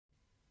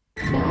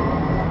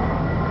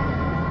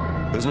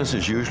Business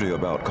is usually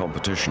about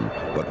competition,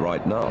 but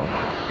right now,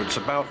 it's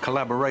about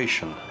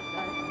collaboration.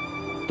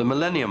 The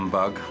Millennium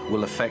Bug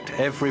will affect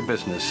every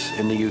business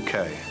in the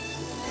UK.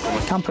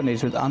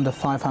 Companies with under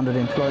 500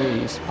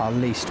 employees are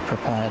least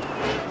prepared.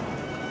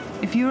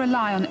 If you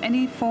rely on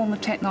any form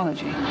of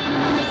technology,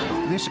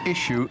 this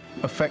issue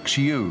affects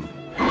you.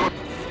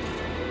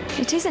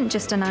 It isn't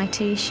just an IT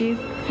issue,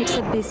 it's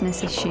a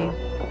business issue.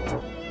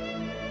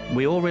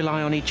 We all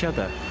rely on each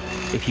other.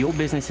 If your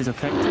business is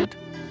affected,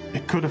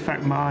 it could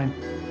affect mine.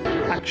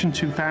 Action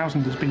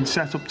 2000 has been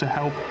set up to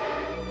help.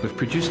 We've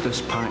produced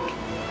this pack.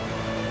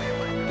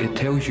 It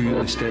tells you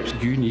the steps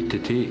you need to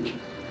take.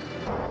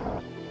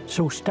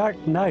 So start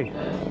now.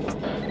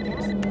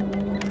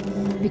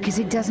 Because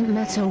it doesn't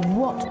matter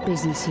what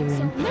business you're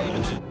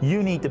in.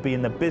 You need to be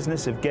in the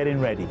business of getting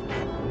ready.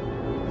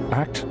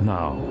 Act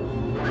now.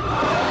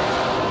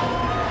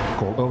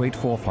 Call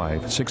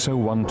 0845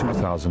 601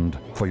 2000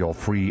 for your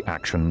free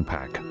action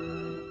pack.